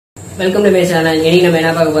Welcome to my channel. இன்னைக்கு நம்ம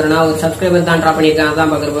என்ன பார்க்க போறோம்னா ஒரு சப்ஸ்கிரைபர் தான் டிரா பண்ணிருக்காங்க,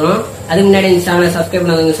 அதான் பார்க்க போறோம். அதுக்கு முன்னாடி இந்த சேனலை சப்ஸ்கிரைப்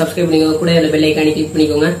பண்ணாதவங்க சப்ஸ்கிரைப் பண்ணிக்கோங்க, கூட இந்த பெல் ஐகானை கிளிக்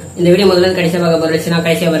பண்ணிக்கோங்க. இந்த வீடியோ முதல்ல கடைசியா பார்க்க போறேன்னா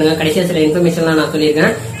கடைசியா பாருங்க. கடைசியா சில இன்ஃபர்மேஷன்லாம் நான்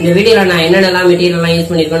சொல்லியிருக்கேன். இந்த வீடியோல நான் என்னென்னலாம் மெட்டீரியல்லாம் யூஸ்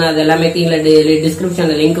பண்ணிருக்கேன் அது எல்லாமே கீழே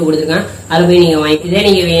டிஸ்கிரிப்ஷன்ல லிங்க் கொடுத்துருக்கேன். அதை போய் நீங்க வாங்கி இதே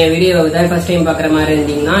நீங்க என் வீடியோ ஃபர்ஸ்ட் டைம் பாக்குற மாதிரி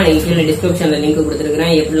இருந்தீங்கன்னா நீங்க கீழே டிஸ்கிரிப்ஷன்ல லிங்க்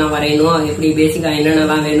கொடுத்துருக்கேன். எப்படிலாம் வரையணும், எப்படி பேசிக்கா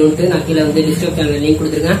என்னென்னலாம் வேணும்னு நான் கீழே வந்து டிஸ்கிரிப்ஷன்ல லிங்க்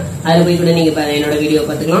கொடுத்துருக்கேன். அதில் போய் கூட நீங்க என்னோட வீடியோ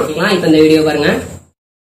பார்த்துக்கலாம். இப்ப இந்த வீடியோ பாருங்க.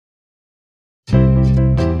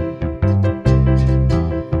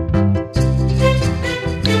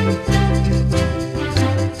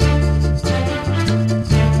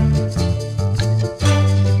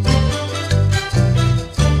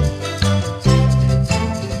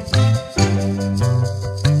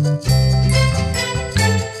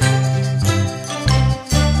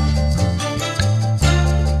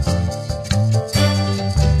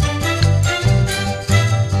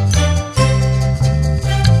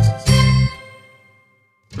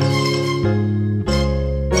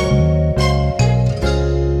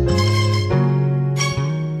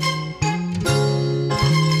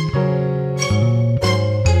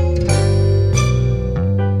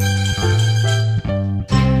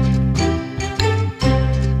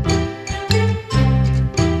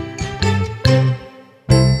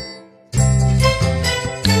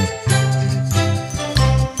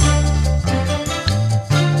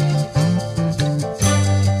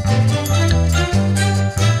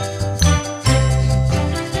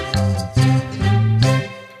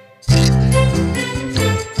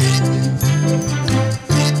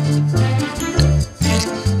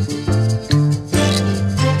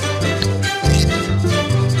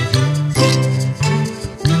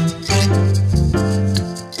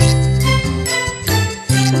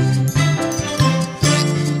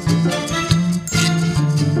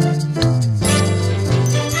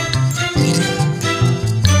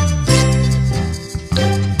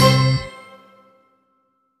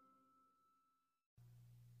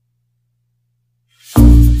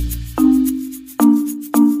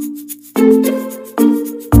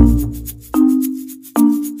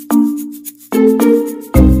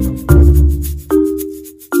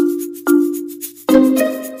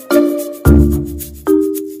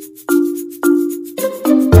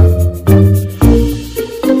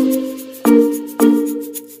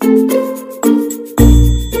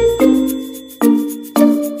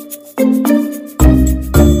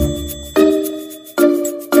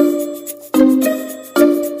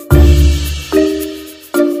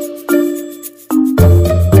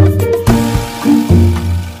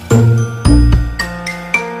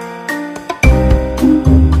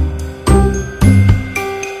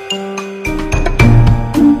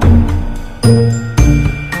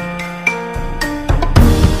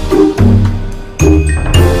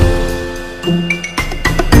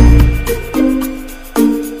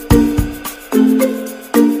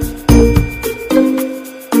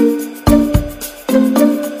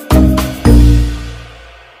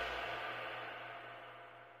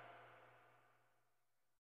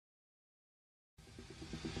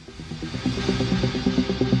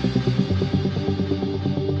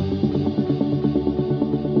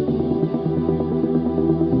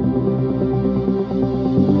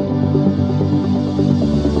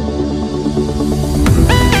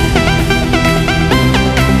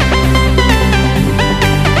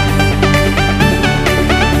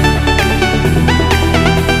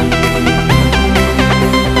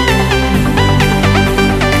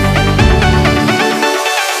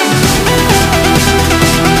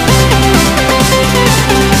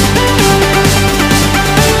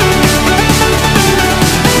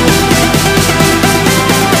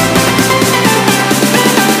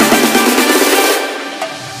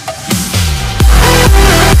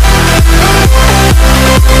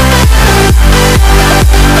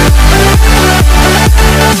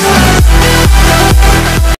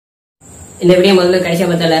 இந்த வீடியோ முதல்ல கடைசியா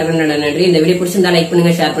பார்த்து எல்லாருக்கும் நன்றி. இந்த வீடியோ பிடிச்சிருந்தா லைக்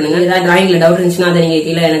பண்ணுங்க, ஷேர் பண்ணுங்க. ஏதாவது டிராயிங்ல டவுட் இருந்துச்சுன்னா அதை நீங்க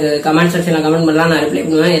கீழே எனக்கு கமெண்ட் செக்ஷன்ல கமெண்ட் பண்ணலாம், நான் ரிப்ளை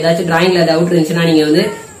பண்ணுவேன். ஏதாச்சும் டிராயிங்ல டவுட் இருந்துச்சுன்னா நீங்க வந்து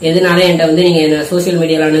எதுனால என்கிட்ட வந்து நீங்க சோசியல்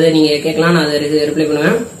மீடியால நீங்க கேட்கலாம், நான் அதை ரிப்ளை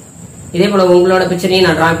பண்ணுவேன். இதே போல உங்களோட பிக்சரையும்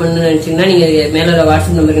நான் டிரா பண்ணணும்னு நினைச்சீங்கன்னா நீங்க மேல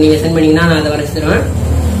வாட்ஸ்அப் நம்பருக்கு நீங்க சென்ட் பண்ணீங்கன்னா நான் அதை வரைச்சு தருவேன்.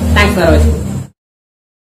 தேங்க்ஸ் ஃபார் வாட்சிங்.